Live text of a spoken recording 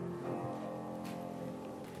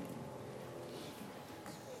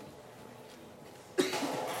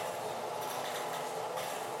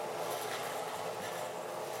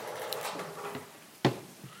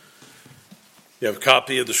You have a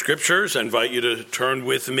copy of the scriptures. I invite you to turn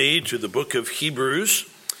with me to the book of Hebrews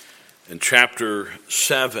and chapter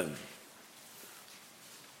 7.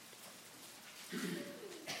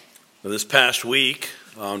 Now, this past week,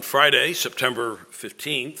 on Friday, September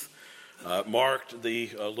 15th, marked the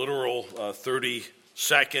literal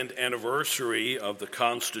 32nd anniversary of the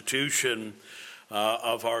Constitution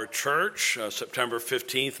of our church, September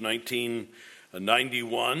 15th,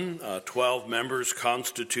 1991, 12 members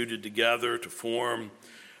constituted together to form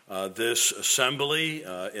this assembly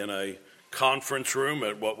in a conference room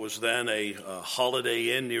at what was then a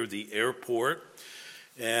Holiday Inn near the airport.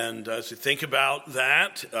 And as you think about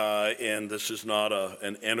that, and this is not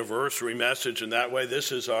an anniversary message in that way,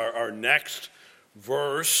 this is our next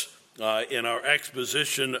verse in our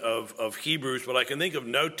exposition of Hebrews, but I can think of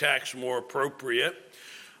no text more appropriate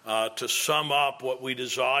to sum up what we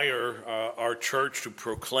desire our church to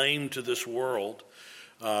proclaim to this world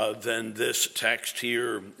than this text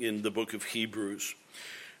here in the book of Hebrews.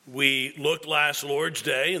 We looked last Lord's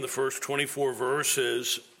Day in the first 24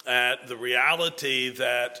 verses at the reality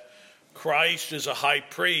that Christ is a high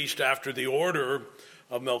priest after the order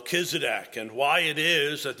of Melchizedek, and why it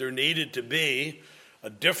is that there needed to be a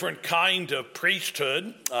different kind of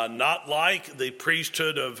priesthood, not like the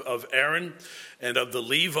priesthood of Aaron and of the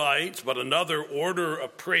Levites, but another order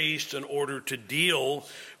of priests in order to deal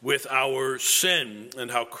with our sin, and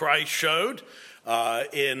how Christ showed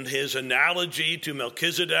in his analogy to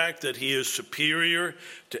Melchizedek that he is superior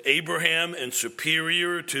to Abraham and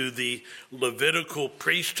superior to the Levitical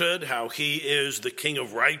priesthood, how he is the king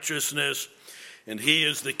of righteousness and he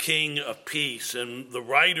is the king of peace. And the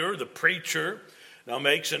writer, the preacher, now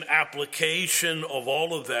makes an application of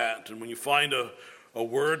all of that. And when you find a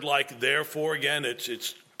word like therefore, again,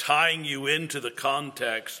 it's tying you into the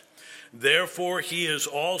context. Therefore, he is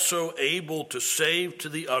also able to save to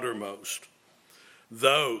the uttermost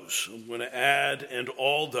those, I'm going to add, and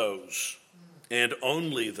all those, and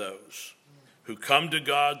only those who come to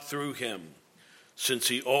God through him, since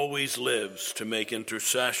he always lives to make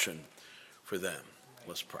intercession for them.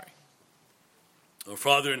 Let's pray. Our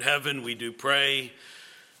Father in heaven, we do pray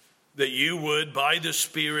that you would, by the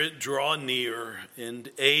Spirit, draw near and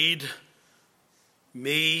aid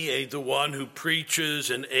me, aid the one who preaches,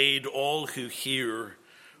 and aid all who hear.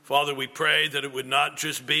 Father, we pray that it would not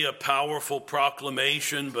just be a powerful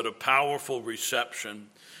proclamation, but a powerful reception.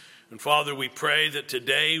 And Father, we pray that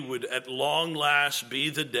today would at long last be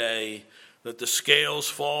the day that the scales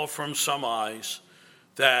fall from some eyes,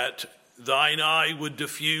 that thine eye would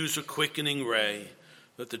diffuse a quickening ray,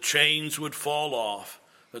 that the chains would fall off,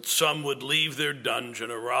 that some would leave their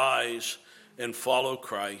dungeon, arise, and follow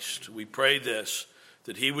Christ. We pray this,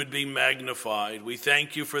 that he would be magnified. We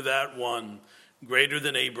thank you for that one, greater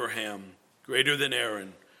than Abraham, greater than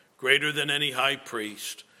Aaron, greater than any high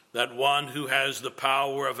priest, that one who has the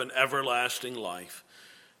power of an everlasting life.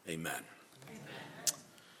 Amen.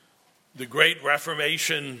 The great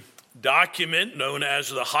Reformation document known as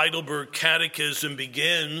the Heidelberg Catechism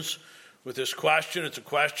begins with this question. It's a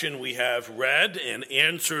question we have read and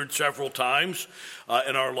answered several times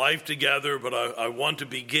in our life together, but I want to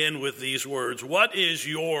begin with these words. What is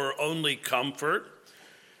your only comfort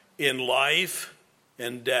in life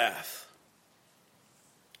and death?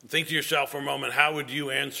 Think to yourself for a moment, how would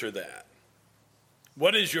you answer that?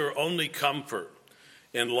 What is your only comfort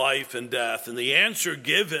in life and death? And the answer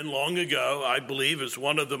given long ago, I believe, is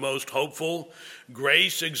one of the most hopeful,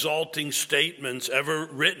 grace-exalting statements ever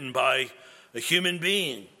written by a human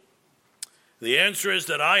being. The answer is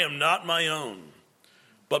that I am not my own,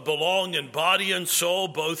 but belong in body and soul,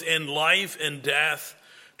 both in life and death,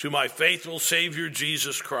 to my faithful Savior,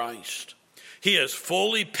 Jesus Christ. He has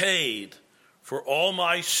fully paid for all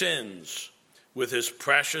my sins with his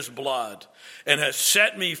precious blood and has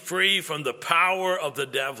set me free from the power of the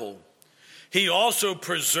devil. He also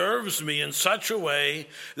preserves me in such a way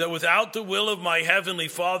that without the will of my heavenly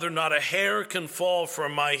Father, not a hair can fall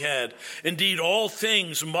from my head. Indeed, all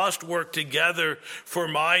things must work together for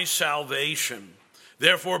my salvation.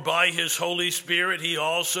 Therefore, by his Holy Spirit, he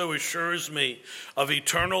also assures me of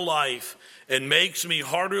eternal life and makes me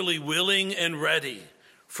heartily willing and ready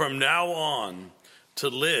from now on to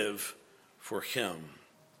live for him.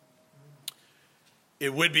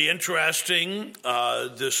 It would be interesting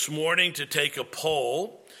this morning to take a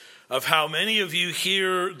poll of how many of you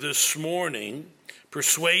here this morning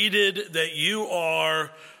persuaded that you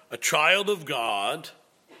are a child of God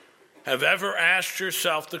have ever asked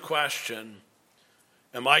yourself the question,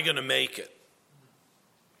 am I going to make it?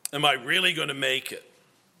 Am I really going to make it?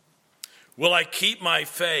 Will I keep my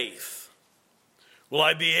faith? Will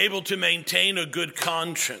I be able to maintain a good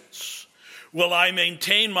conscience? Will I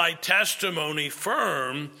maintain my testimony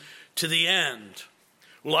firm to the end?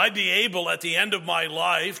 Will I be able at the end of my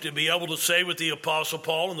life to be able to say with the Apostle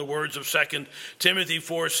Paul in the words of 2 Timothy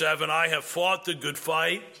 4:7, I have fought the good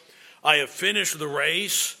fight, I have finished the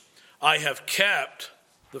race, I have kept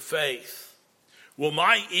the faith? Will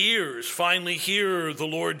my ears finally hear the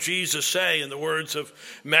Lord Jesus say in the words of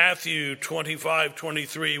Matthew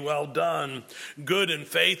 25:23, well done, good and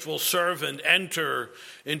faithful servant, enter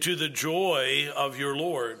into the joy of your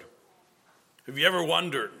Lord? Have you ever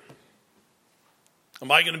wondered,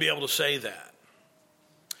 am I going to be able to say that?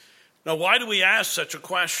 Now, why do we ask such a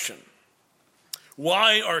question?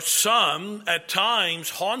 Why are some at times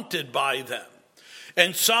haunted by them?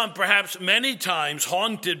 And some, perhaps many times,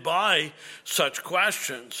 haunted by such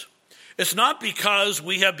questions. It's not because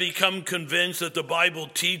we have become convinced that the Bible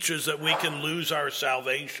teaches that we can lose our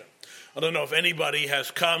salvation. I don't know if anybody has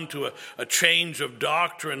come to a change of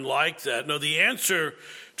doctrine like that. No, the answer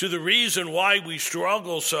to the reason why we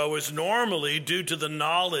struggle so is normally due to the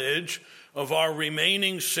knowledge of our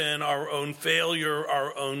remaining sin, our own failure,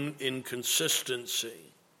 our own inconsistency.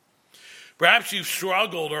 Perhaps you've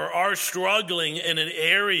struggled or are struggling in an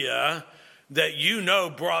area that you know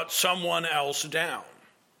brought someone else down.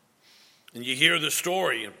 And you hear the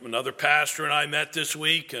story. Another pastor and I met this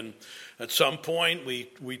week, and at some point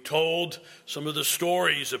we told some of the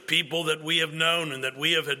stories of people that we have known and that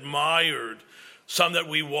we have admired, some that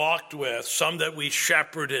we walked with, some that we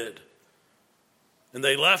shepherded. And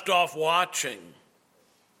they left off watching.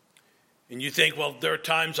 And you think, well, there are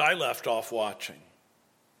times I left off watching.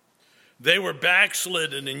 They were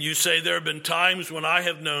backslidden, and you say there have been times when I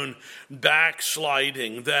have known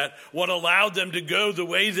backsliding, that what allowed them to go the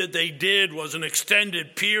way that they did was an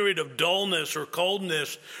extended period of dullness or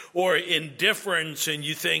coldness or indifference, and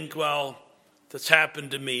you think, well, that's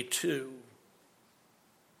happened to me too.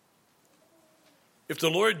 If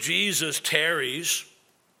the Lord Jesus tarries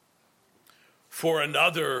for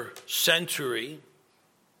another century,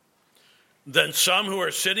 then some who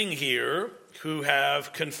are sitting here who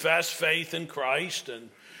have confessed faith in Christ, and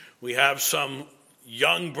we have some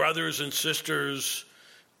young brothers and sisters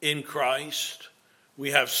in Christ.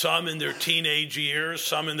 We have some in their teenage years,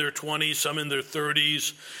 some in their 20s, some in their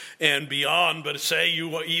 30s and beyond. But say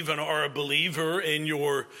you even are a believer in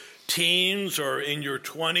your teens or in your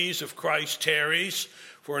 20s, if Christ tarries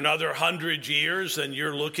for another 100 years, then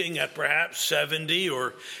you're looking at perhaps 70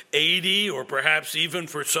 or 80 or perhaps even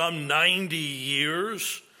for some 90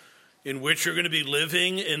 years in which you're going to be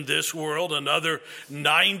living in this world. Another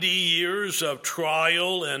 90 years of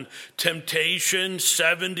trial and temptation.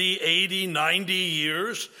 70, 80, 90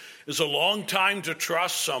 years is a long time to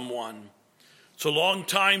trust someone. It's a long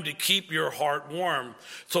time to keep your heart warm.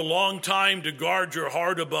 It's a long time to guard your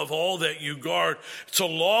heart above all that you guard. It's a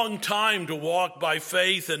long time to walk by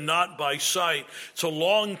faith and not by sight. It's a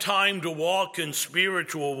long time to walk in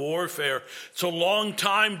spiritual warfare. It's a long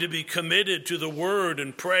time to be committed to the word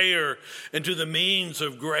and prayer and to the means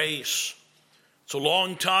of grace. It's a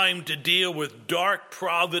long time to deal with dark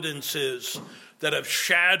providences that have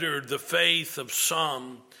shattered the faith of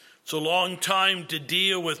some. It's a long time to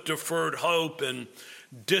deal with deferred hope and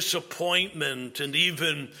disappointment, and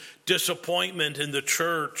even disappointment in the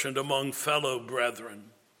church and among fellow brethren.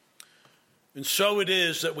 And so it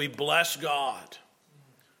is that we bless God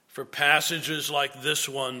for passages like this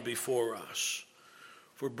one before us.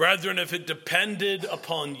 For brethren, if it depended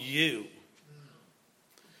upon you,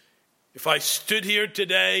 if I stood here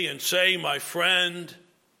today and say, my friend,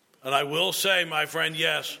 and I will say, my friend,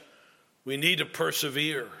 yes, we need to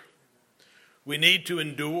persevere. We need to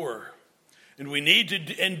endure, and we need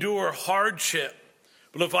to endure hardship.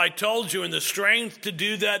 But if I told you, and the strength to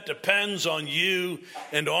do that depends on you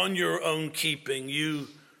and on your own keeping, you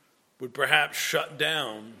would perhaps shut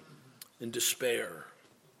down in despair.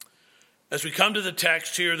 As we come to the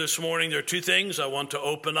text here this morning, there are two things I want to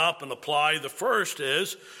open up and apply. The first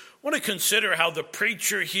is, I want to consider how the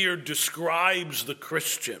preacher here describes the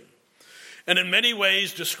Christian, and in many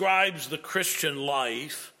ways describes the Christian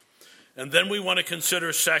life. And then we want to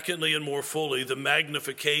consider, secondly and more fully, the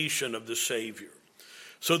magnification of the Savior.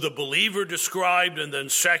 So the believer described, and then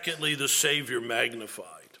secondly, the Savior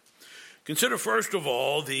magnified. Consider first of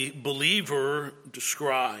all the believer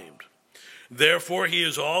described. Therefore, he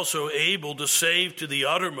is also able to save to the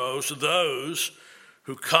uttermost those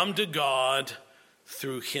who come to God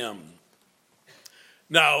through him.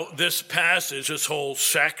 Now, this passage, this whole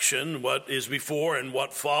section, what is before and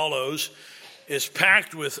what follows, is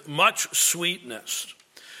packed with much sweetness.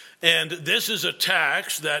 And this is a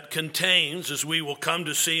text that contains, as we will come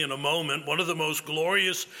to see in a moment, one of the most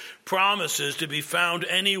glorious promises to be found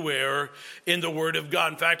anywhere in the Word of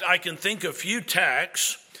God. In fact, I can think of few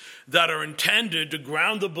texts that are intended to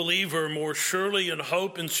ground the believer more surely in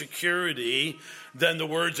hope and security than the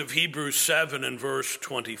words of Hebrews 7 and verse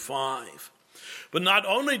 25. But not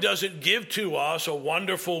only does it give to us a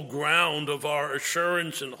wonderful ground of our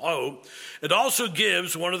assurance and hope, it also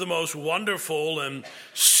gives one of the most wonderful and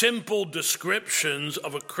simple descriptions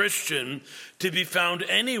of a Christian to be found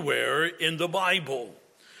anywhere in the Bible.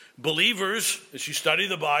 Believers, as you study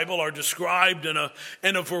the Bible, are described in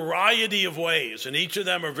a variety of ways, and each of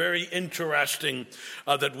them are very interesting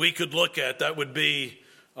that we could look at. That would be,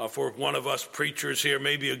 for one of us preachers here,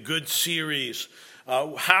 maybe a good series.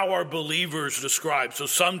 How are believers described? So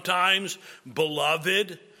sometimes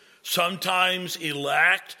beloved, sometimes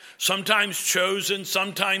elect, sometimes chosen,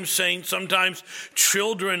 sometimes saints, sometimes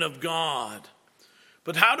children of God.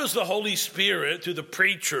 But how does the Holy Spirit, through the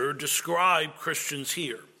preacher, describe Christians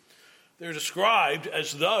here? They're described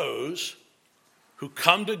as those who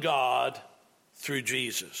come to God through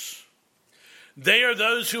Jesus. They are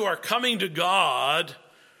those who are coming to God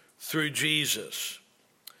through Jesus.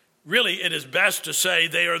 Really, it is best to say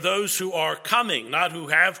they are those who are coming, not who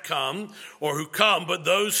have come or who come, but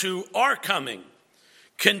those who are coming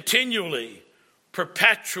continually,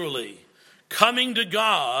 perpetually, coming to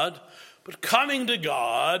God, but coming to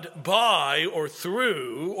God by or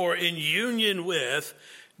through or in union with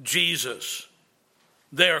Jesus.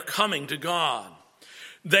 They are coming to God.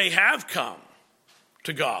 They have come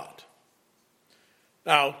to God.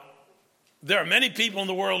 Now, there are many people in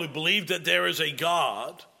the world who believe that there is a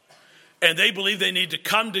God, and they believe they need to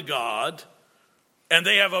come to God, and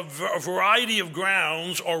they have a variety of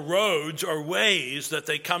grounds or roads or ways that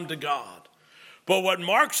they come to God. But what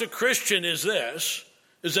marks a Christian is this,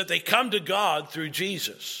 is that they come to God through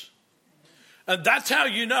Jesus. And that's how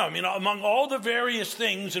you know. I mean, among all the various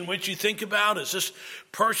things in which you think about, is this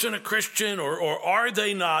person a Christian or are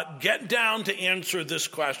they not? Get down to answer this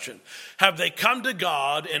question. Have they come to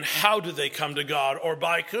God, and how do they come to God? Or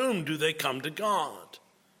by whom do they come to God?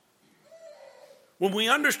 When we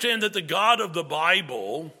understand that the God of the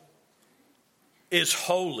Bible is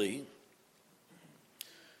holy,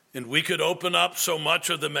 and we could open up so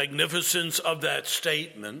much of the magnificence of that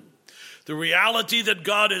statement, the reality that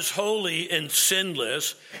God is holy and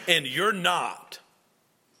sinless, and you're not.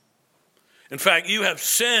 In fact, you have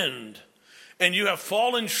sinned, and you have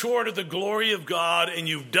fallen short of the glory of God, and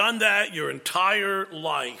you've done that your entire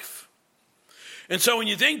life. And so when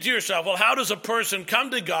you think to yourself, well, how does a person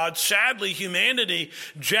come to God? Sadly, humanity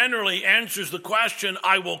generally answers the question,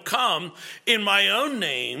 I will come in my own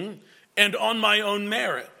name and on my own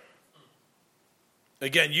merit.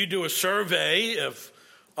 Again, you do a survey of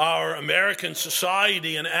our American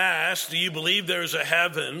society and ask, do you believe there's a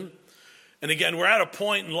heaven? And again, we're at a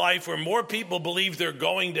point in life where more people believe they're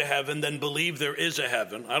going to heaven than believe there is a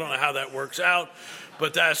heaven. I don't know how that works out,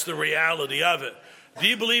 but that's the reality of it. Do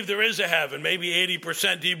you believe there is a heaven? Maybe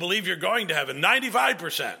 80%. Do you believe you're going to heaven?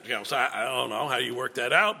 95%. So I don't know how you work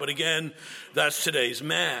that out, but again, that's today's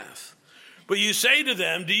math. But you say to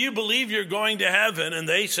them, do you believe you're going to heaven? And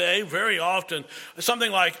they say very often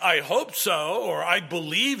something like, I hope so, or I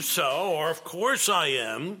believe so, or of course I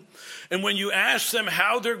am. And when you ask them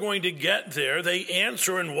how they're going to get there, they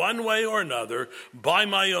answer in one way or another, by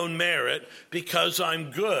my own merit, because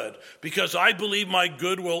I'm good. Because I believe my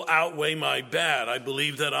good will outweigh my bad. I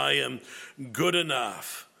believe that I am good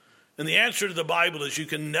enough. And the answer to the Bible is you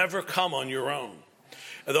can never come on your own.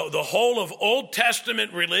 The whole of Old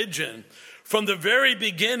Testament religion, from the very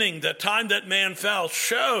beginning, the time that man fell,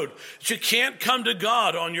 showed that you can't come to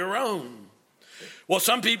God on your own. Well,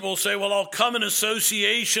 some people say, well, I'll come in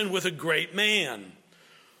association with a great man.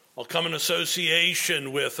 I'll come in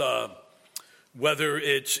association with whether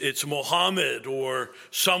it's Muhammad, or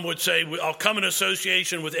some would say, I'll come in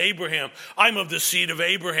association with Abraham. I'm of the seed of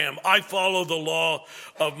Abraham. I follow the law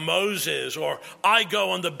of Moses, or I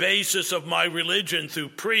go on the basis of my religion through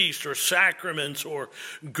priests or sacraments or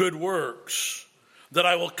good works. That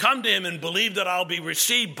I will come to him and believe that I'll be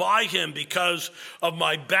received by him because of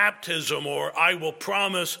my baptism, or I will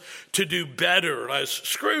promise to do better, as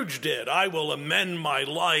Scrooge did. I will amend my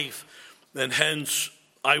life, and hence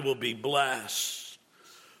I will be blessed.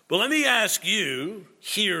 But let me ask you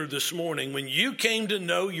here this morning, when you came to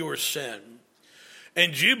know your sin,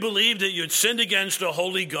 and you believed that you had sinned against a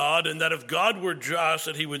holy God, and that if God were just,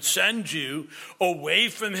 that he would send you away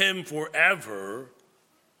from him forever,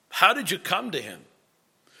 how did you come to him?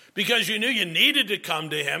 Because you knew you needed to come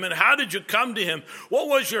to him. And how did you come to him? What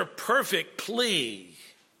was your perfect plea?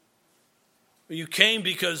 You came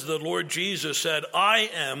because the Lord Jesus said, I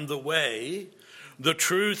am the way, the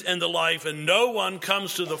truth, and the life, and no one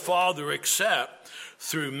comes to the Father except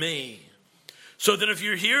through me. So that if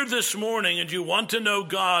you're here this morning and you want to know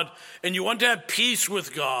God, and you want to have peace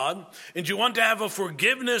with God, and you want to have a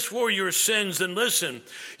forgiveness for your sins, then listen,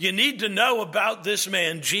 you need to know about this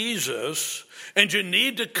man, Jesus, and you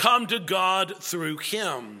need to come to God through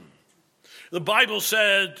him. The Bible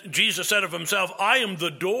said, Jesus said of himself, I am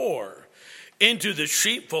the door into the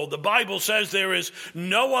sheepfold. The Bible says there is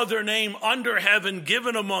no other name under heaven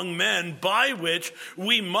given among men by which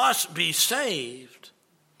we must be saved.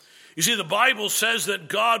 You see, the Bible says that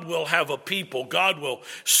God will have a people. God will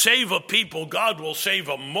save a people. God will save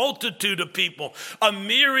a multitude of people, a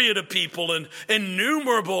myriad of people, an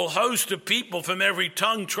innumerable host of people from every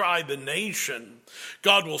tongue, tribe, and nation.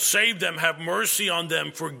 God will save them, have mercy on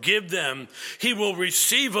them, forgive them. He will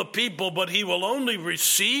receive a people, but he will only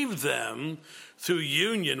receive them through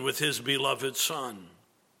union with his beloved Son.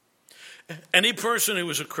 Any person who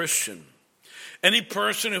is a Christian, any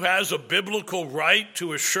person who has a biblical right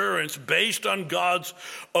to assurance based on God's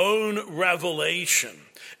own revelation,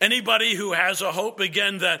 anybody who has a hope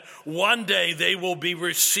again that one day they will be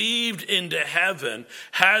received into heaven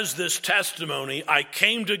has this testimony: I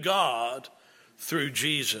came to God through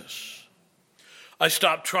Jesus. I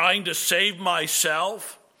stopped trying to save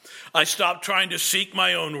myself. I stopped trying to seek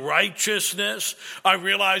my own righteousness. I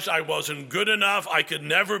realized I wasn't good enough. I could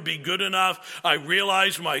never be good enough. I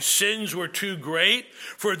realized my sins were too great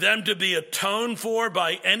for them to be atoned for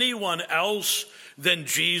by anyone else than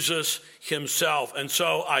Jesus himself. And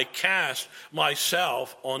so I cast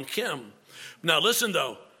myself on him. Now listen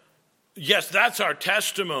though. Yes, that's our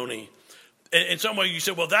testimony. In some way you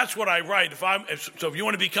say, well, that's what I write. So if you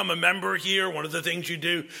want to become a member here, one of the things you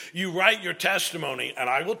do, you write your testimony. And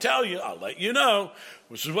I will tell you, I'll let you know,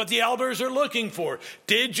 this is what the elders are looking for.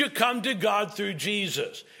 Did you come to God through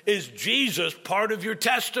Jesus? Is Jesus part of your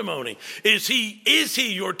testimony? Is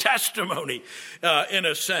he your testimony in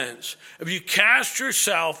a sense? Have you cast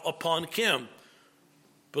yourself upon him?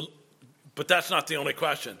 But that's not the only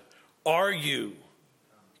question. Are you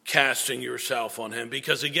casting yourself on him?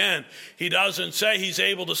 Because again, he doesn't say he's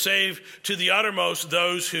able to save to the uttermost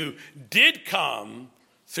those who did come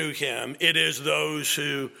through him. It is those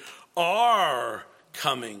who are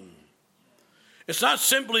coming. It's not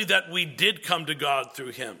simply that we did come to God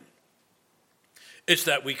through him. It's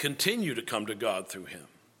that we continue to come to God through him.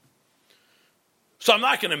 So I'm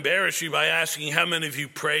not going to embarrass you by asking how many of you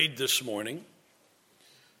prayed this morning.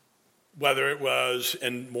 Whether it was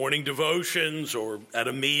in morning devotions or at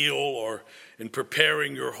a meal or in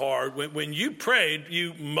preparing your heart, when you prayed,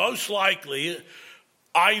 you most likely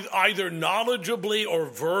either knowledgeably or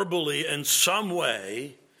verbally in some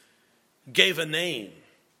way gave a name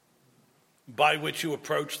by which you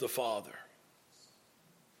approached the Father.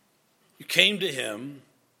 You came to him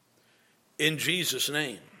in Jesus'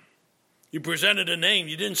 name. You presented a name.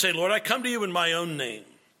 You didn't say, Lord, I come to you in my own name.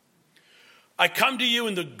 I come to you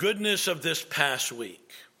in the goodness of this past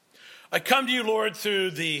week. I come to you, Lord,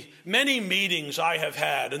 through the many meetings I have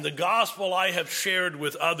had and the gospel I have shared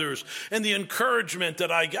with others and the encouragement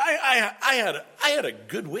that I had a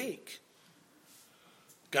good week.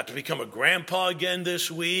 Got to become a grandpa again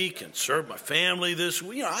this week and serve my family this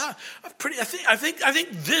week. You know, I think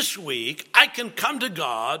this week I can come to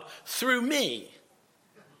God through me.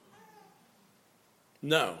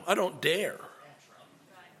 No, I don't dare.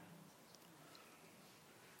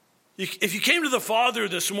 If you came to the Father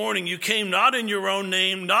this morning, you came not in your own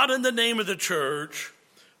name, not in the name of the church,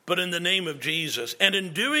 but in the name of Jesus. And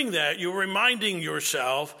in doing that, you're reminding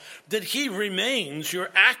yourself that he remains your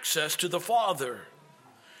access to the Father.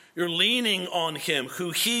 You're leaning on him, who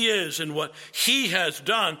he is and what he has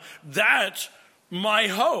done. That's my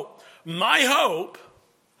hope. My hope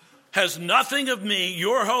has nothing of me.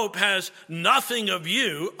 Your hope has nothing of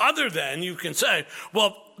you other than you can say,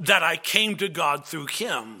 well, that I came to God through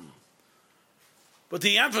him. But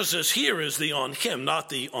the emphasis here is the on him, not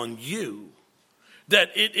the on you.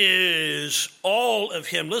 That it is all of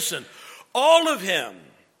him. Listen, all of him.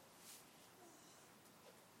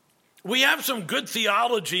 We have some good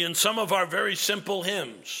theology in some of our very simple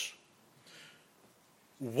hymns.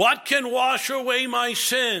 What can wash away my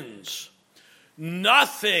sins?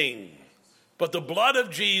 Nothing but the blood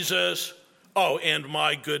of Jesus. Oh, and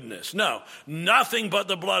my goodness. No, nothing but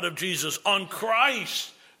the blood of Jesus. On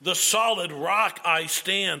Christ, the solid rock I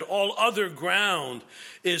stand. All other ground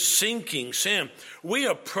is sinking sand. We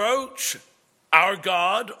approach our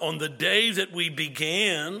God on the day that we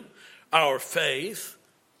began our faith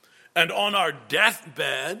and on our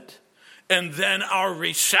deathbed And then our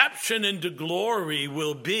reception into glory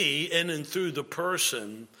will be in and through the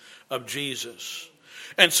person of Jesus.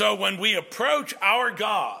 And so when we approach our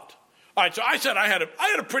God, all right, so I said I had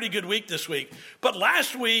a pretty good week this week, but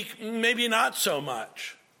last week, maybe not so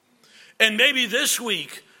much. And maybe this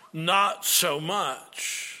week, not so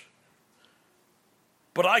much.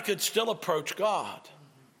 But I could still approach God.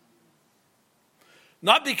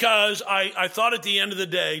 Not because I thought at the end of the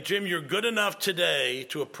day, Jim, you're good enough today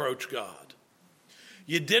to approach God.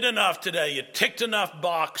 You did enough today. You ticked enough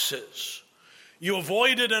boxes. You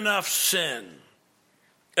avoided enough sin,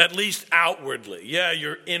 at least outwardly. Yeah,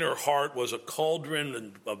 your inner heart was a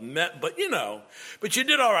cauldron of but you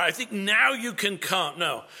did all right. I think now you can come.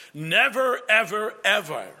 No, never, ever,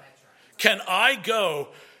 ever can I go.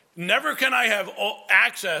 Never can I have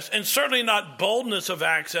access, and certainly not boldness of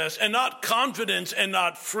access, and not confidence, and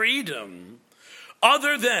not freedom,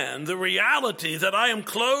 other than the reality that I am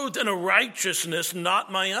clothed in a righteousness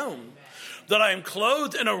not my own. That I am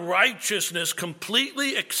clothed in a righteousness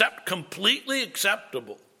completely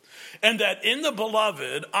acceptable. And that in the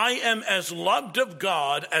beloved, I am as loved of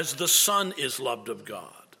God as the Son is loved of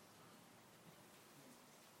God.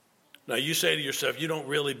 Now you say to yourself, you don't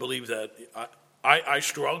really believe that. I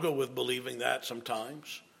struggle with believing that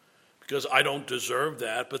sometimes because I don't deserve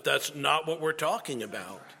that, but that's not what we're talking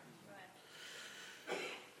about.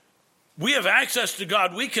 We have access to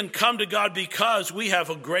God. We can come to God because we have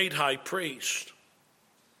a great high priest,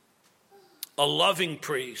 a loving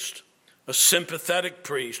priest, a sympathetic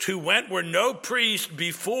priest who went where no priest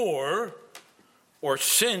before or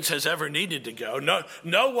since has ever needed to go.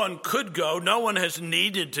 No one could go. No one has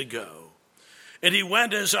needed to go. And he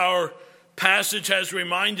went, as our passage has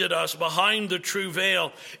reminded us, behind the true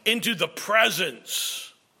veil into the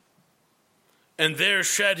presence, and there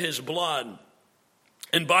shed his blood.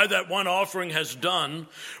 And by that one offering has done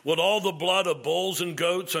what all the blood of bulls and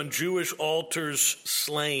goats on Jewish altars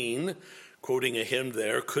slain, quoting a hymn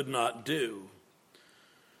there, could not do.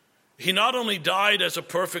 He not only died as a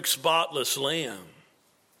perfect spotless lamb,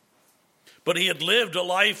 but he had lived a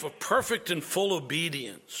life of perfect and full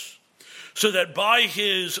obedience, so that by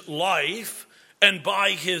his life and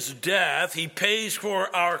by his death, he pays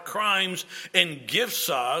for our crimes and gifts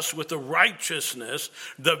us with the righteousness,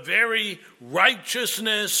 the very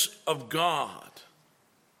righteousness of God.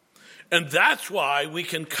 And that's why we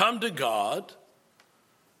can come to God,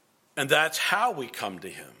 and that's how we come to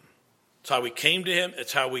him. It's how we came to him,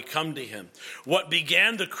 it's how we come to him. What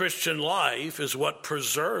began the Christian life is what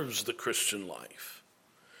preserves the Christian life.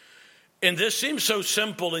 And this seems so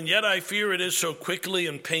simple, and yet I fear it is so quickly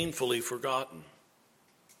and painfully forgotten.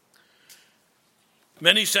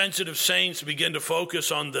 Many sensitive saints begin to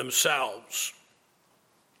focus on themselves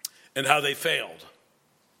and how they failed.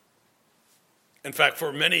 In fact,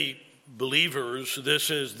 for many believers,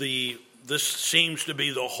 this seems to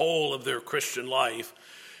be the whole of their Christian life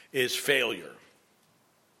is failure.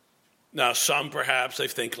 Now, some perhaps they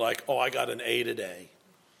think like, I got an A today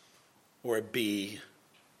or a B,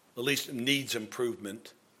 at least needs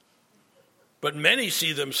improvement. But many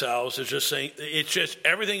see themselves as just saying, it's just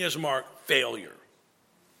everything is marked failure.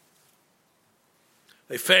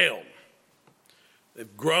 They failed.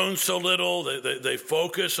 They've grown so little. They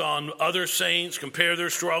focus on other saints, compare their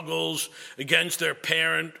struggles against their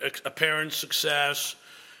apparent success,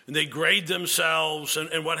 and they grade themselves.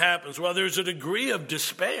 And what happens? Well, there's a degree of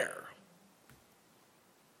despair.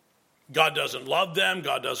 God doesn't love them.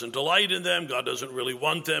 God doesn't delight in them. God doesn't really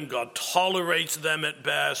want them. God tolerates them at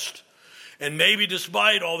best. And maybe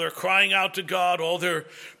despite all their crying out to God, all their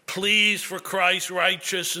pleas for Christ's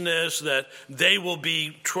righteousness, that they will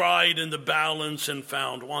be tried in the balance and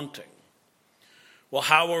found wanting. Well,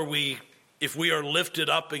 how are we, if we are lifted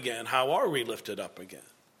up again, how are we lifted up again?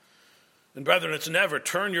 And brethren, it's never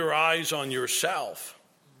turn your eyes on yourself.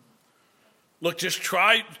 Look, just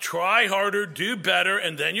try harder, do better,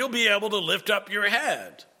 and then you'll be able to lift up your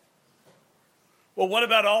head. Well, what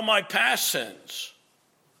about all my past sins?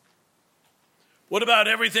 What about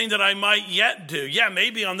everything that I might yet do? Yeah,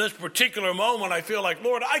 maybe on this particular moment I feel like,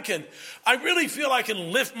 Lord, I really feel I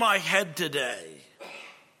can lift my head today.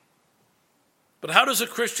 But how does a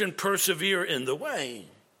Christian persevere in the way?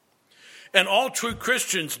 And all true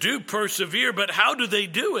Christians do persevere, but how do they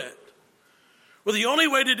do it? Well, the only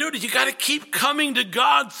way to do it is you got to keep coming to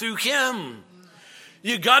God through him.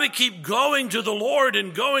 You got to keep going to the Lord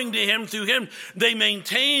and going to him through him. They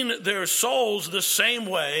maintain their souls the same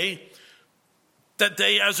way that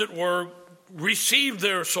they, as it were, received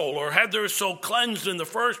their soul or had their soul cleansed in the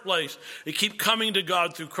first place. They keep coming to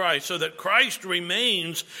God through Christ so that Christ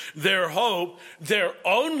remains their hope, their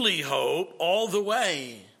only hope all the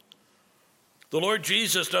way. The Lord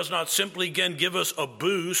Jesus does not simply, again, give us a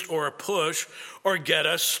boost or a push or get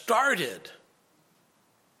us started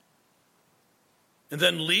and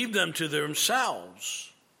then leave them to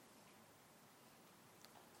themselves.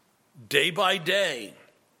 Day by day,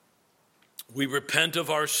 we repent of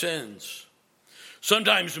our sins.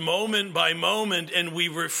 Sometimes moment by moment, and we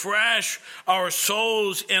refresh our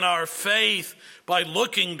souls in our faith by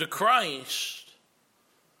looking to Christ.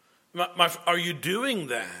 Are you doing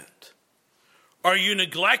that? Are you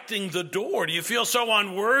neglecting the door? Do you feel so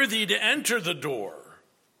unworthy to enter the door?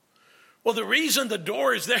 Well, the reason the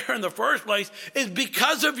door is there in the first place is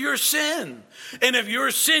because of your sin. And if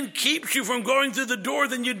your sin keeps you from going through the door,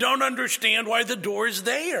 then you don't understand why the door is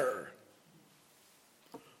there.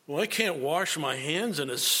 Well, I can't wash my hands in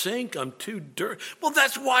a sink. I'm too dirty. Well,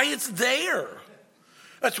 that's why it's there.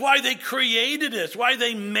 That's why they created it. That's why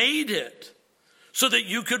they made it, so that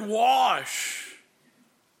you could wash.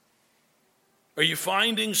 Are you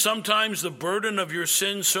finding sometimes the burden of your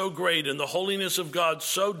sin so great and the holiness of God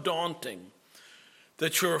so daunting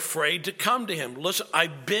that you're afraid to come to him? Listen,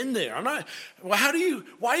 I've been there. Why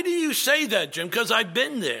do you say that, Jim? Because I've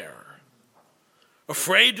been there.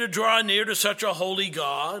 Afraid to draw near to such a holy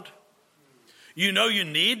God? You know you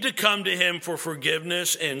need to come to him for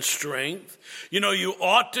forgiveness and strength. You know you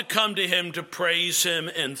ought to come to him to praise him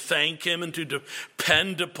and thank him and to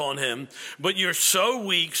depend upon him. But you're so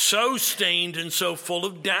weak, so stained, and so full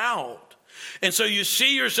of doubt. And so you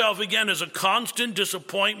see yourself again as a constant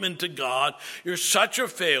disappointment to God. You're such a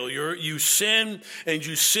failure. You sin, and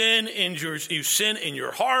you sin in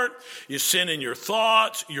your heart. You sin in your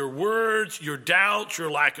thoughts, your words, your doubts,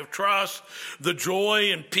 your lack of trust. The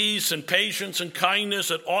joy and peace and patience and kindness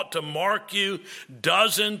that ought to mark you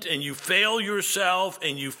doesn't, and you fail yourself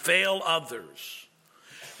and you fail others.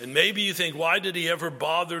 And maybe you think, why did he ever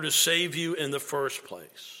bother to save you in the first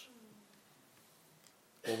place?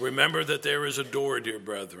 Well, remember that there is a door, dear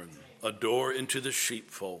brethren, a door into the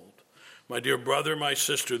sheepfold. My dear brother, my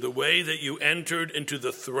sister, the way that you entered into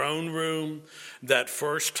the throne room that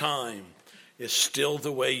first time is still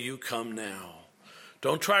the way you come now.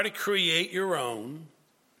 Don't try to create your own.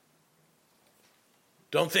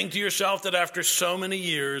 Don't think to yourself that after so many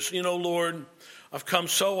years, Lord, I've come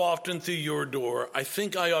so often through your door, I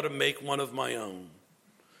think I ought to make one of my own.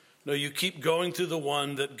 No, you keep going through the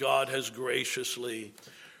one that God has graciously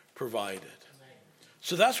provided.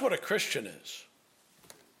 So that's what a Christian is.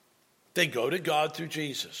 They go to God through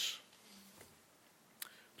Jesus.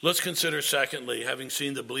 Let's consider, secondly, having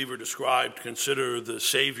seen the believer described, consider the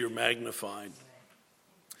Savior magnified.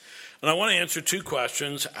 And I want to answer two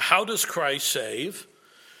questions. How does Christ save?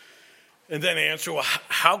 And then answer, well,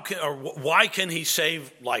 why can he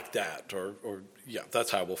save like that? Or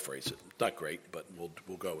that's how we'll phrase it. Not great, but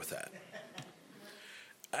we'll go with that.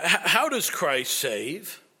 How does Christ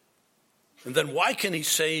save? And then why can he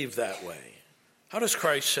save that way? How does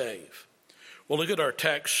Christ save? Well, look at our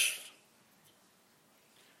text.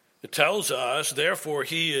 It tells us, therefore,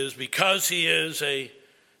 because he is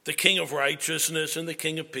the King of righteousness and the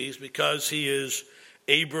King of peace, because he is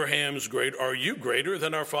Abraham's great. Are you greater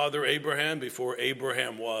than our father Abraham? Before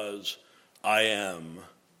Abraham was, I am.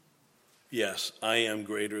 Yes, I am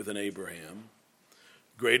greater than Abraham,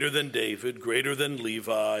 greater than David, greater than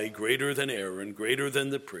Levi, greater than Aaron, greater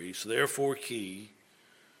than the priests. Therefore, he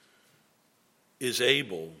is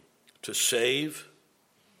able to save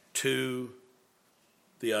to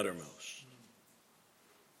the uttermost.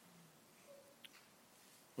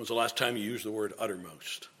 When was the last time you used the word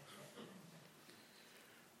uttermost?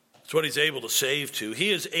 It's what he's able to save to. He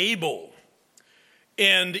is able,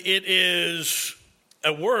 and it is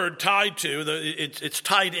a word tied to, it's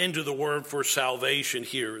tied into the word for salvation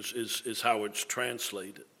here is how it's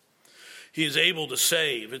translated. He is able to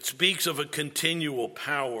save. It speaks of a continual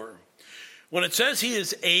power. When it says he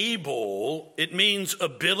is able, it means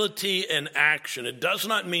ability and action. It does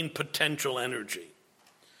not mean potential energy.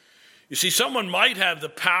 You see, someone might have the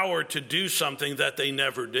power to do something that they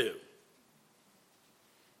never do.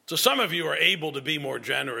 So some of you are able to be more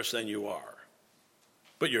generous than you are,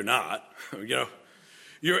 but you're not,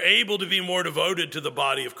 You're able to be more devoted to the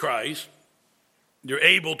body of Christ. You're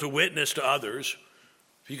able to witness to others.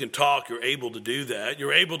 If you can talk, you're able to do that.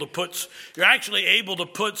 You're actually able to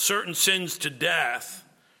put certain sins to death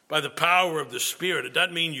by the power of the Spirit. It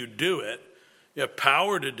doesn't mean you do it. You have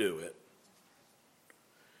power to do it.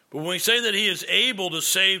 But when we say that he is able to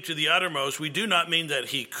save to the uttermost, we do not mean that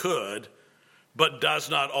he could, but does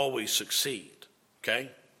not always succeed.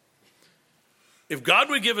 Okay? If God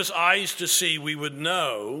would give us eyes to see, we would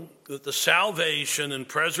know that the salvation and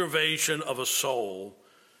preservation of a soul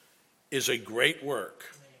is a great work.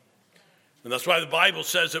 And that's why the Bible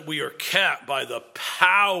says that we are kept by the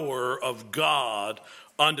power of God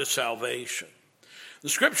unto salvation. The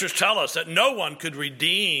scriptures tell us that no one could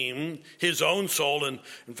redeem his own soul. And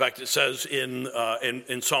in fact, it says in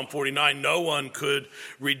Psalm 49, no one could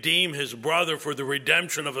redeem his brother, for the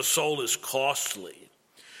redemption of a soul is costly.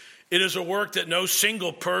 It is a work that no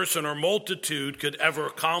single person or multitude could ever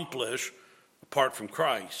accomplish apart from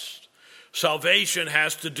Christ. Salvation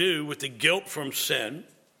has to do with the guilt from sin,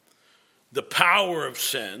 the power of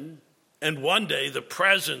sin, and one day the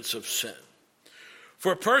presence of sin.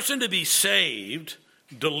 For a person to be saved,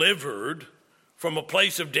 delivered from a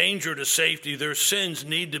place of danger to safety, their sins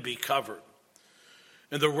need to be covered.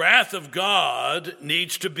 And the wrath of God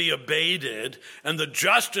needs to be abated, and the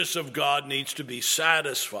justice of God needs to be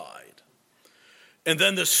satisfied. And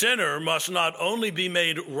then the sinner must not only be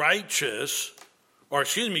made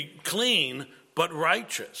clean, but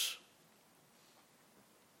righteous.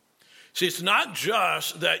 See, it's not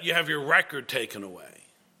just that you have your record taken away.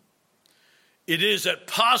 It is that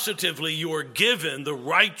positively you are given the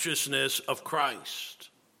righteousness of Christ.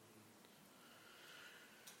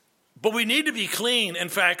 But we need to be clean, in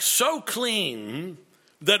fact, so clean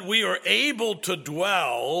that we are able to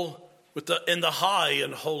dwell in the high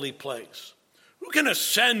and holy place. Who can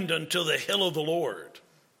ascend unto the hill of the Lord?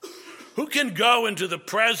 Who can go into the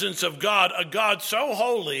presence of God, a God so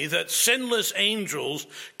holy that sinless angels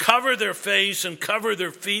cover their face and cover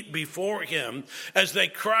their feet before him as they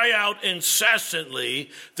cry out incessantly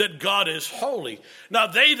that God is holy? Now,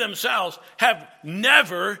 they themselves have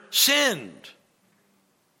never sinned.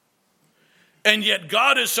 And yet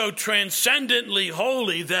God is so transcendently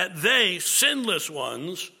holy that they, sinless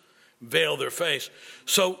ones, veil their face.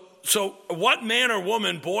 So what man or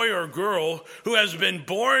woman, boy or girl, who has been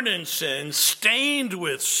born in sin, stained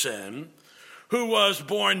with sin, who was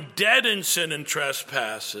born dead in sin and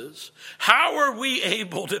trespasses, how are we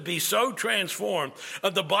able to be so transformed?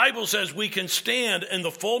 The Bible says we can stand in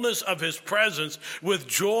the fullness of his presence with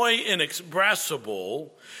joy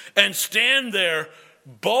inexpressible and stand there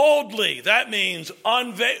boldly. That means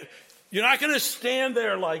you're not going to stand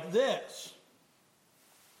there like this,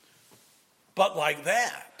 but like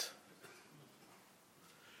that.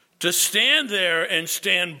 To stand there and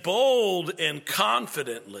stand bold and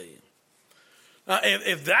confidently.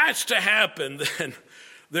 If that's to happen, then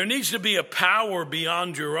there needs to be a power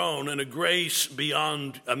beyond your own and a grace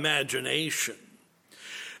beyond imagination.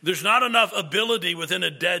 There's not enough ability within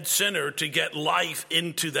a dead sinner to get life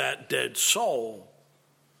into that dead soul.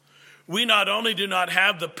 We not only do not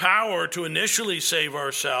have the power to initially save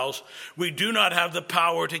ourselves, we do not have the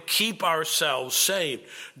power to keep ourselves saved.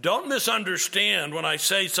 Don't misunderstand when I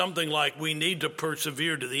say something like we need to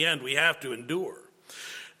persevere to the end. We have to endure.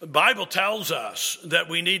 The Bible tells us that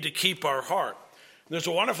we need to keep our heart. There's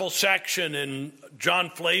a wonderful section in John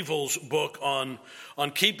Flavel's book on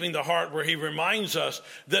keeping the heart where he reminds us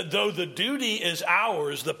that though the duty is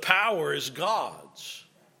ours, the power is God's.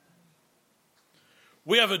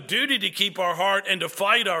 We have a duty to keep our heart and to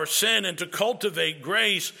fight our sin and to cultivate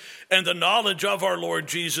grace and the knowledge of our Lord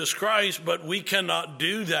Jesus Christ, but we cannot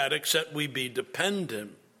do that except we be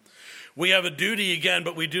dependent. We have a duty again,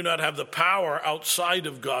 but we do not have the power outside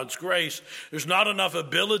of God's grace. There's not enough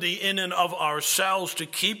ability in and of ourselves to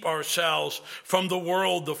keep ourselves from the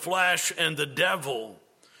world, the flesh, and the devil.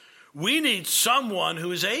 We need someone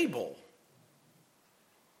who is able.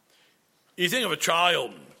 You think of a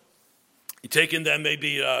child. You're taking them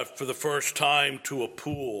maybe for the first time to a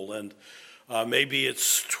pool, and maybe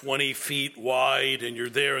it's 20 feet wide, and you're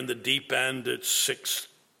there in the deep end. It's 6,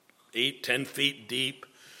 8, 10 feet deep.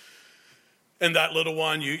 And that little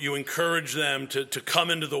one, you encourage them to come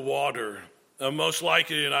into the water. Most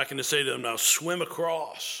likely you're not going to say to them, now swim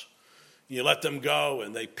across. You let them go,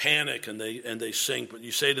 and they panic, and they sink. But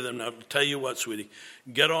you say to them, now, I'll tell you what, sweetie,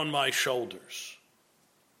 get on my shoulders.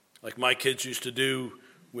 Like my kids used to do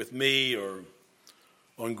with me or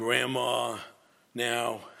on grandma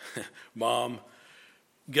now, Mom,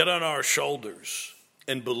 get on our shoulders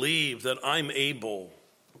and believe that I'm able.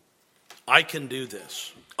 I can do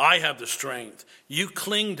this. I have the strength. You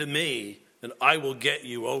cling to me and I will get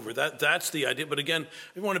you over. That's the idea. But again,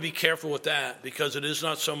 we want to be careful with that because it is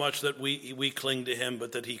not so much that we cling to him,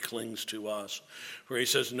 but that he clings to us. For he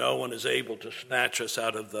says no one is able to snatch us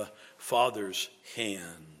out of the Father's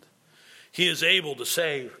hand. He is able to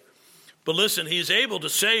save. But listen, he is able to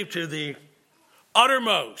save to the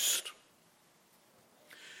uttermost.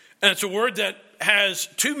 And it's a word that has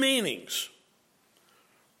two meanings.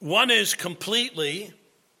 One is completely,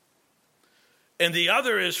 and the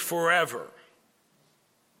other is forever.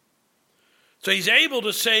 So he's able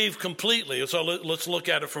to save completely. So let's look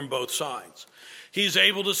at it from both sides. He's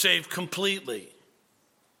able to save completely.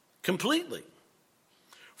 Completely.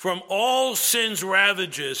 From all sin's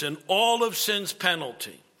ravages and all of sin's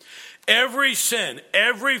penalty. Every sin,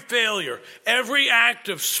 every failure, every act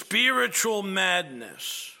of spiritual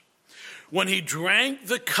madness. When he drank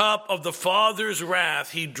the cup of the Father's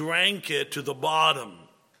wrath, he drank it to the bottom.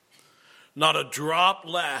 Not a drop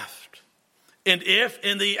left. And if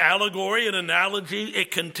in the allegory and analogy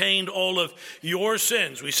it contained all of your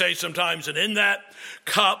sins, we say sometimes that in that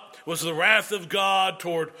cup was the wrath of God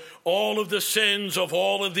toward all of the sins of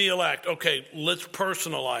all of the elect. Okay, let's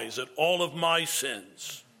personalize it. All of my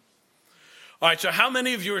sins. All right, so how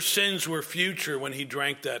many of your sins were future when he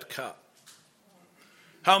drank that cup?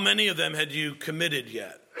 How many of them had you committed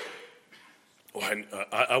yet? Well,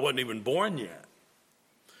 I wasn't even born yet.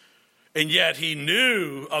 And yet he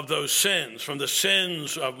knew of those sins, from the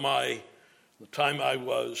sins of the time I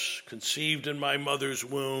was conceived in my mother's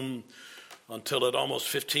womb until at almost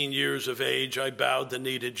 15 years of age, I bowed the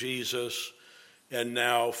knee to Jesus. And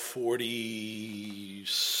now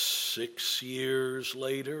 46 years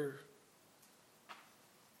later,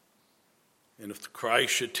 and if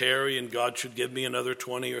Christ should tarry and God should give me another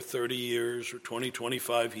 20 or 30 years or 20,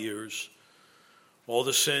 25 years, all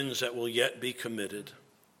the sins that will yet be committed,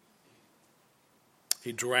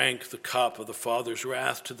 he drank the cup of the Father's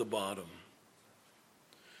wrath to the bottom.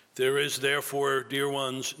 There is therefore, dear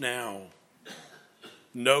ones, now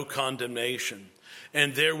no condemnation.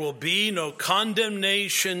 And there will be no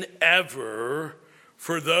condemnation ever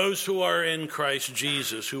for those who are in Christ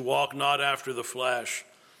Jesus, who walk not after the flesh,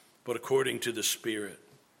 but according to the Spirit.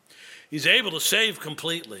 He's able to save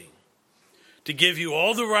completely, to give you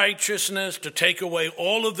all the righteousness, to take away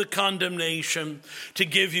all of the condemnation, to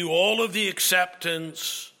give you all of the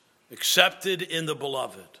acceptance, accepted in the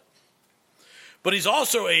beloved. But he's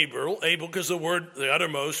also able because the word, the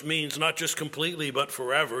uttermost, means not just completely, but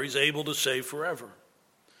forever. He's able to save forever.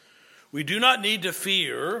 We do not need to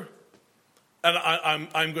fear, and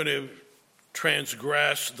I'm going to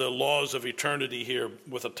transgress the laws of eternity here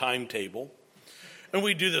with a timetable. And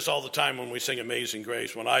we do this all the time when we sing Amazing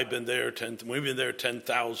Grace. When we've been there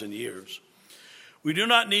 10,000 years. We do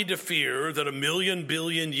not need to fear that 1,000,000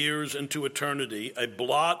 billion years into eternity, a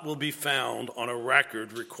blot will be found on a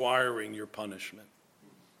record requiring your punishment.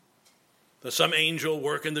 That some angel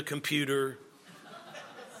working the computer.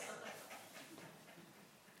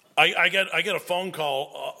 I get a phone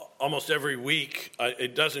call almost every week.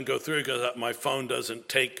 It doesn't go through because my phone doesn't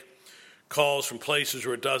take calls from places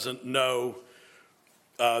where it doesn't know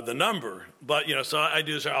the number. But, so I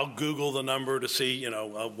do is I'll Google the number to see,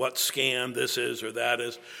 what scam this is or that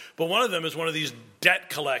is. But one of them is one of these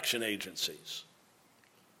debt collection agencies.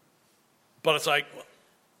 But it's like,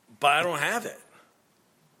 but I don't have it.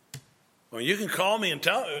 Well, you can call me and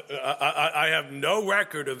tell, I have no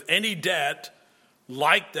record of any debt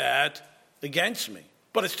like that against me.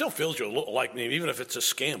 But it still feels like me, even if it's a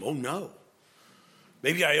scam. Oh, no.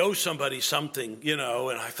 Maybe I owe somebody something, and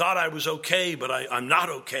I thought I was okay, but I'm not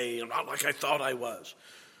okay. I'm not like I thought I was.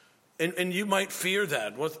 And you might fear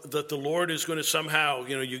that the Lord is going to somehow,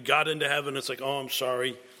 you got into heaven. It's like, oh, I'm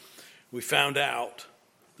sorry. We found out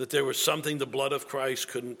that there was something the blood of Christ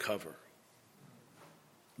couldn't cover.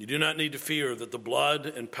 You do not need to fear that the blood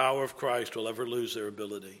and power of Christ will ever lose their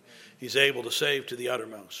ability. He's able to save to the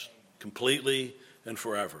uttermost, completely and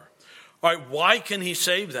forever. All right, why can he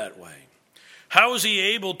save that way? How is he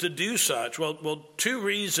able to do such? Well, two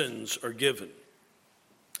reasons are given.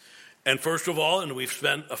 And first of all, and we've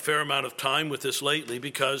spent a fair amount of time with this lately,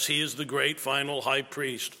 because he is the great final high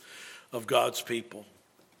priest of God's people.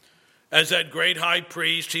 As that great high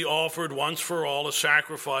priest, he offered once for all a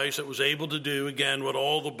sacrifice that was able to do, again, what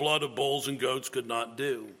all the blood of bulls and goats could not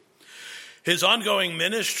do. His ongoing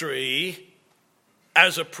ministry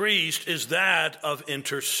as a priest is that of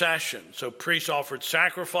intercession. So priests offered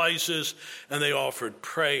sacrifices and they offered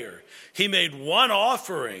prayer. He made one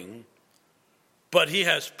offering, but he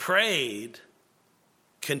has prayed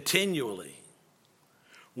continually.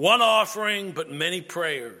 One offering, but many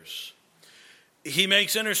prayers. He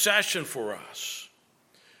makes intercession for us.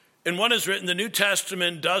 And one is written, the New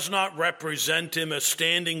Testament does not represent him as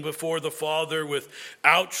standing before the Father with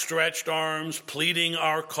outstretched arms, pleading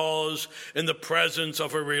our cause in the presence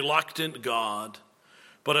of a reluctant God,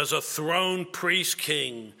 but as a throned priest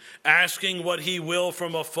king, asking what he will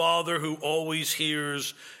from a Father who always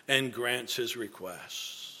hears and grants his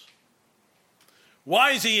requests.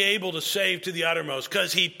 Why is he able to save to the uttermost?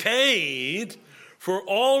 Because he paid for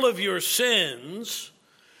all of your sins,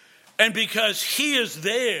 and because he is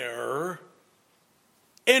there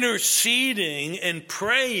interceding and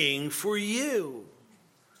praying for you.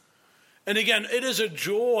 And again, it is a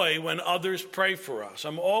joy when others pray for us.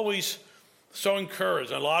 I'm always so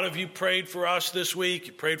encouraged. A lot of you prayed for us this week.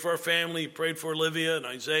 You prayed for our family. You prayed for Olivia and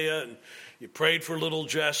Isaiah. And you prayed for little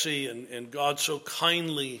Jesse. And God so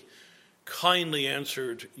kindly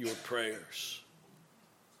answered your prayers.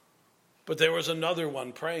 But there was another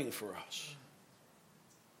one praying for us.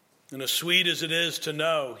 And as sweet as it is to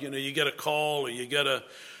know, you get a call or you get a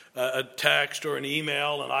text or an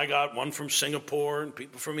email, and I got one from Singapore and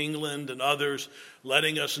people from England and others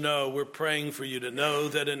letting us know we're praying for you to know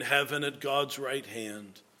that in heaven at God's right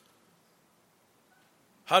hand.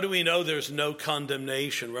 How do we know there's no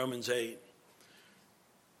condemnation? Romans 8.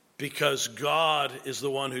 Because God is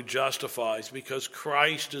the one who justifies, because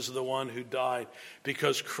Christ is the one who died,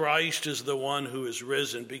 because Christ is the one who is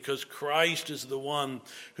risen, because Christ is the one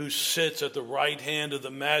who sits at the right hand of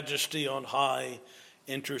the Majesty on high,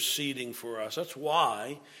 interceding for us. That's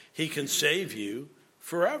why he can save you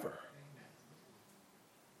forever.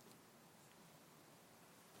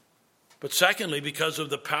 But secondly, because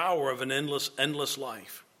of the power of an endless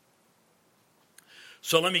life.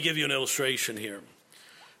 So let me give you an illustration here.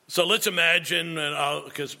 So let's imagine,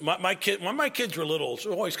 because when my kids were little, it's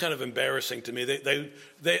always kind of embarrassing to me.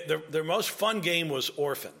 Their most fun game was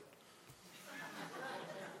Orphan.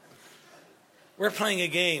 We're playing a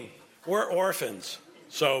game. We're orphans.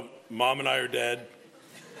 So Mom and I are dead.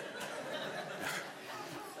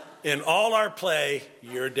 In all our play,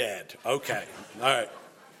 you're dead. Okay. All right.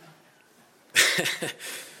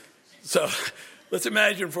 So let's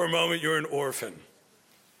imagine for a moment you're an orphan.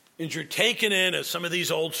 And you're taken in, as some of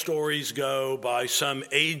these old stories go, by some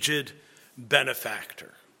aged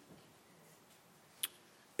benefactor.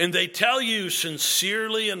 And they tell you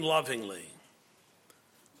sincerely and lovingly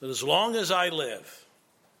that as long as I live,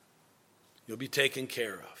 you'll be taken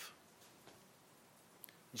care of.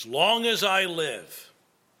 As long as I live,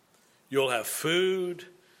 you'll have food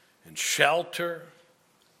and shelter.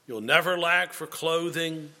 You'll never lack for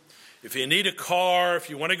clothing. If you need a car, if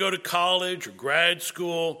you want to go to college or grad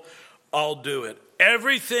school, I'll do it.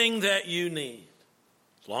 Everything that you need,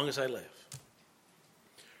 as long as I live.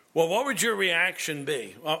 Well, what would your reaction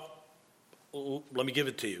be? Well, let me give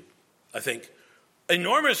it to you. I think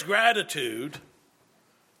enormous gratitude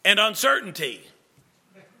and uncertainty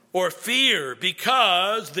or fear,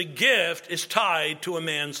 because the gift is tied to a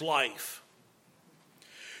man's life.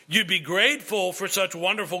 You'd be grateful for such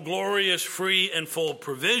wonderful, glorious, free, and full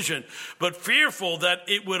provision, but fearful that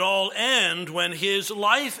it would all end when his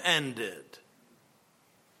life ended.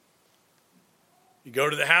 You go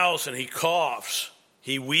to the house and he coughs,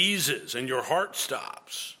 he wheezes, and your heart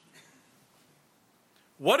stops.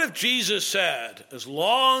 What if Jesus said, as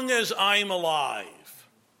long as I'm alive,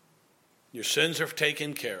 your sins are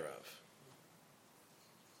taken care of?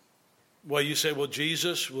 Well, you say, well,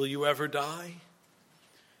 Jesus, will you ever die?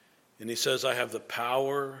 And he says, I have the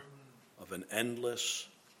power of an endless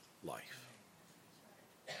life.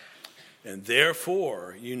 And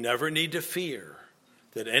therefore, you never need to fear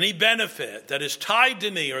that any benefit that is tied to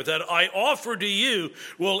me or that I offer to you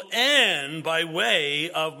will end by way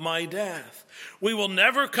of my death. We will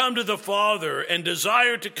never come to the Father and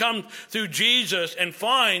desire to come through Jesus and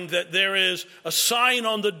find that there is a sign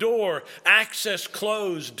on the door, access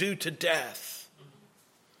closed due to death.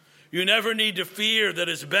 You never need to fear that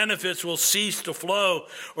his benefits will cease to flow,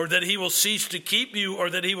 or that he will cease to keep you, or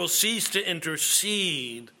that he will cease to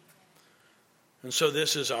intercede. And so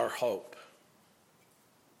this is our hope.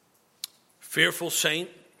 Fearful saint,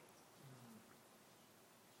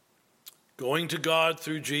 going to God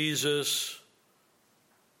through Jesus,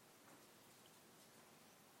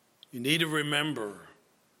 you need to remember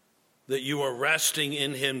that you are resting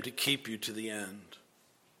in him to keep you to the end.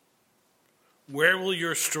 Where will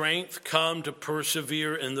your strength come to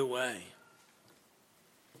persevere in the way?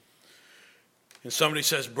 And somebody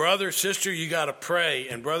says, brother, sister, you got to pray.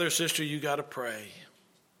 And brother, sister, you got to pray.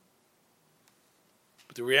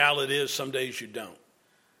 But the reality is some days you don't.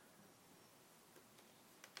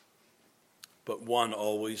 But one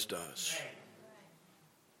always does.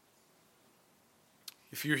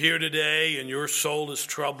 If you're here today and your soul is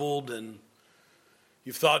troubled and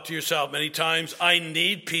you've thought to yourself many times, I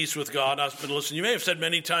need peace with God. Now, listen, you may have said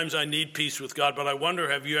many times, I need peace with God, but I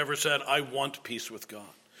wonder, have you ever said, I want peace with God?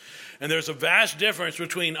 And there's a vast difference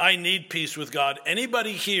between I need peace with God.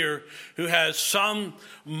 Anybody here who has some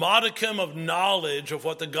modicum of knowledge of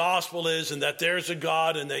what the gospel is and that there's a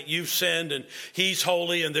God and that you've sinned and he's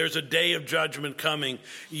holy and there's a day of judgment coming,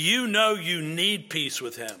 you know you need peace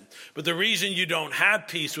with him. But the reason you don't have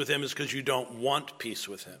peace with him is because you don't want peace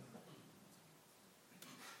with him.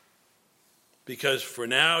 because for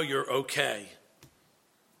now you're okay.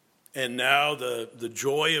 And now the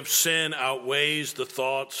joy of sin outweighs the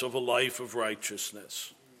thoughts of a life of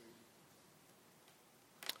righteousness.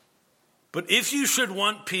 But if you should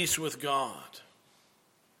want peace with God,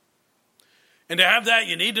 and to have that,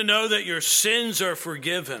 you need to know that your sins are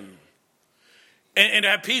forgiven. And to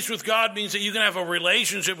have peace with God means that you can have a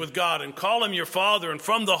relationship with God and call him your Father. And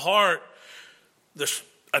from the heart,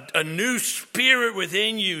 a new spirit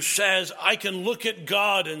within you says, I can look at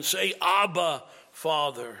God and say, Abba,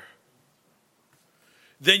 Father.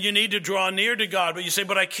 Then you need to draw near to God. But you say,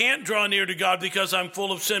 but I can't draw near to God because I'm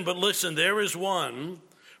full of sin. But listen, there is one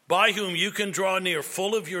by whom you can draw near,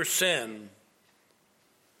 full of your sin,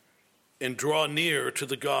 and draw near to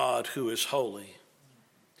the God who is holy.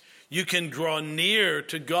 You can draw near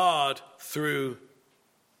to God through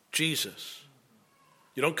Jesus.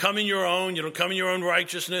 You don't come in your own. You don't come in your own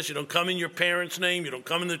righteousness. You don't come in your parents' name. You don't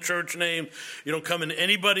come in the church name. You don't come in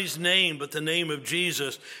anybody's name but the name of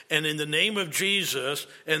Jesus. And in the name of Jesus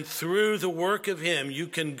and through the work of him, you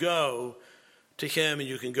can go to him, and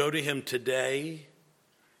you can go to him today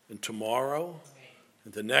and tomorrow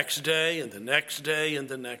and the next day and the next day and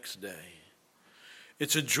the next day.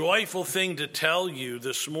 It's a joyful thing to tell you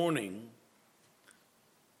this morning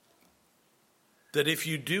that if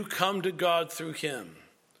you do come to God through him,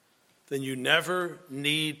 then you never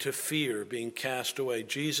need to fear being cast away.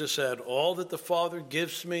 Jesus said, all that the Father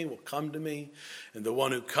gives me will come to me, and the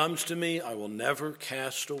one who comes to me I will never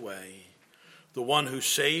cast away. The one who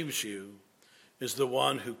saves you is the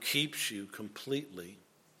one who keeps you completely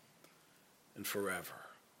and forever.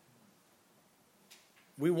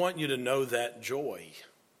 We want you to know that joy.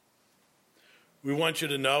 We want you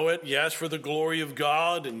to know it, yes, for the glory of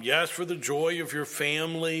God, and yes, for the joy of your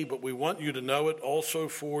family, but we want you to know it also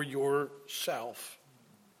for yourself.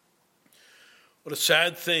 What a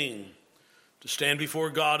sad thing to stand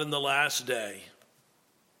before God in the last day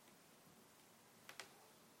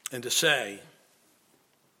and to say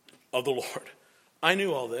of the Lord, I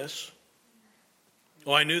knew all this.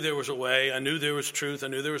 Oh, I knew there was a way. I knew there was truth. I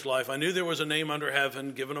knew there was life. I knew there was a name under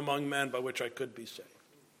heaven given among men by which I could be saved.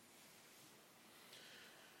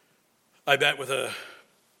 I met with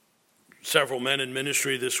several men in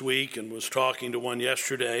ministry this week and was talking to one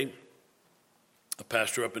yesterday, a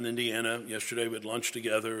pastor up in Indiana. Yesterday we had lunch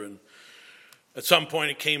together, and at some point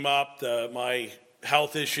it came up, my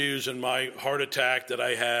health issues and my heart attack that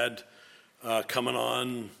I had coming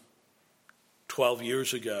on 12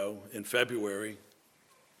 years ago in February.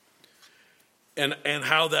 And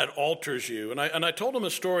how that alters you. And I told him a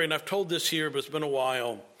story, and I've told this here, but it's been a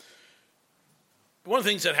while. One of the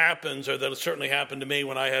things that happens, or that certainly happened to me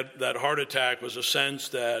when I had that heart attack, was a sense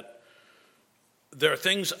that there are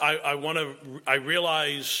things I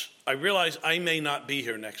realize I may not be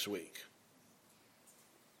here next week.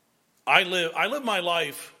 I live my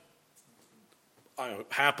life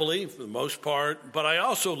happily for the most part, but I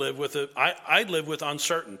also live with I live with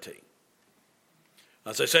uncertainty.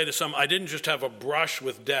 As I say to some, I didn't just have a brush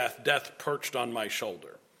with death perched on my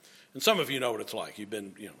shoulder. And some of you know what it's like. You've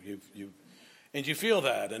been, and you feel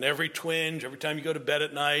that. And every twinge, every time you go to bed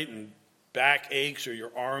at night and back aches or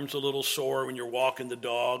your arm's a little sore when you're walking the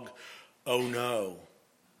dog, oh no,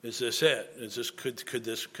 is this it? Could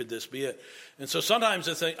this be it? And so sometimes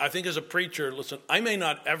I think as a preacher, listen, I may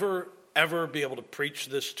not ever be able to preach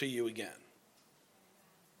this to you again.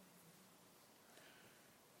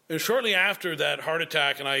 And shortly after that heart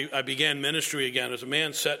attack, and I began ministry again, there's a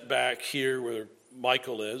man set back here where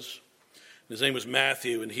Michael is. His name was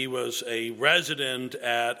Matthew, and he was a resident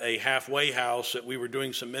at a halfway house that we were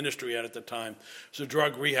doing some ministry at the time. It's a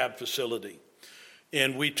drug rehab facility.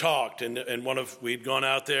 And we talked, and we'd gone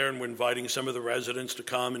out there and we're inviting some of the residents to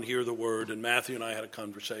come and hear the word, and Matthew and I had a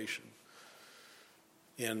conversation.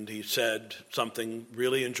 And he said something,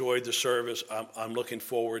 really enjoyed the service, I'm looking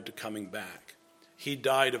forward to coming back. He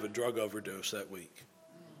died of a drug overdose that week.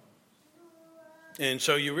 And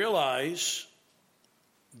so you realize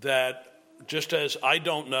that just as I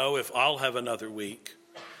don't know if I'll have another week,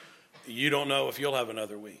 you don't know if you'll have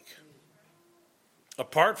another week.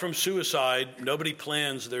 Apart from suicide, nobody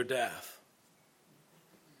plans their death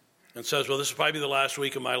and says, well, this will probably be the last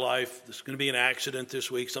week of my life. There's going to be an accident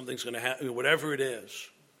this week. Something's going to happen, whatever it is.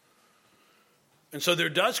 And so there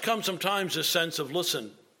does come sometimes this sense of,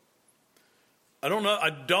 listen, I don't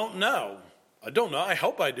know. I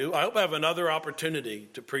hope I do. I hope I have another opportunity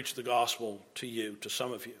to preach the gospel to you, to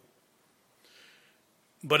some of you.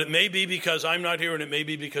 But it may be because I'm not here, and it may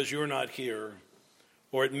be because you're not here.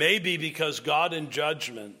 Or it may be because God in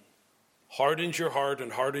judgment hardens your heart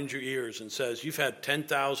and hardens your ears and says, you've had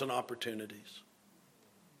 10,000 opportunities.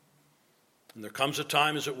 And there comes a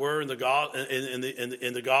time, as it were, in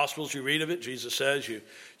the Gospels you read of it, Jesus says you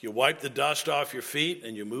wipe the dust off your feet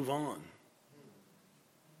and you move on.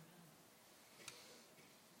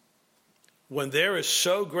 When there is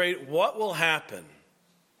so great, what will happen?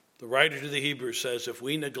 The writer to the Hebrews says, if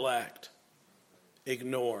we neglect,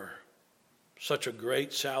 ignore such a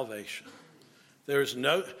great salvation.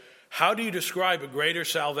 How do you describe a greater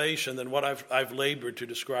salvation than what I've labored to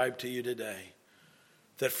describe to you today?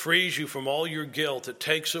 That frees you from all your guilt, that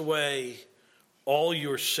takes away all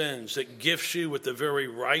your sins, that gifts you with the very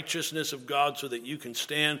righteousness of God so that you can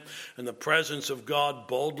stand in the presence of God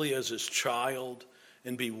boldly as his child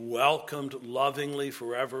and be welcomed lovingly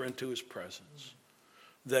forever into his presence.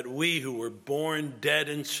 That we who were born dead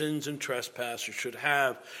in sins and trespasses should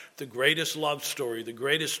have the greatest love story, the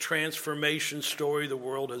greatest transformation story the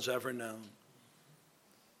world has ever known.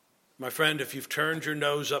 My friend, if you've turned your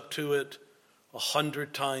nose up to it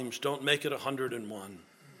 100 times, don't make it 101.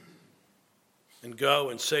 And go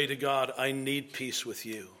and say to God, I need peace with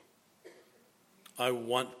you. I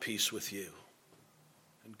want peace with you.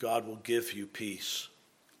 And God will give you peace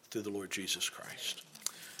through the Lord Jesus Christ.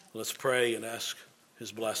 Let's pray and ask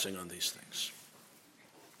his blessing on these things.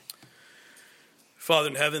 Father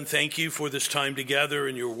in heaven, thank you for this time together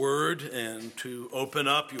in your word and to open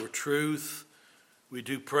up your truth. We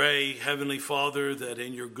do pray, Heavenly Father, that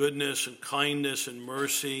in your goodness and kindness and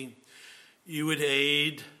mercy, you would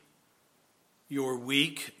aid your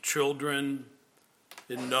weak children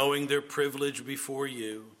in knowing their privilege before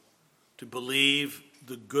you, to believe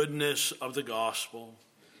the goodness of the gospel.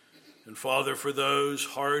 And Father, for those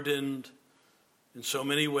hardened in so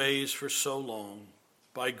many ways for so long,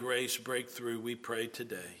 by grace break through, we pray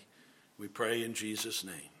today. We pray in Jesus'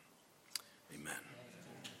 name. Amen.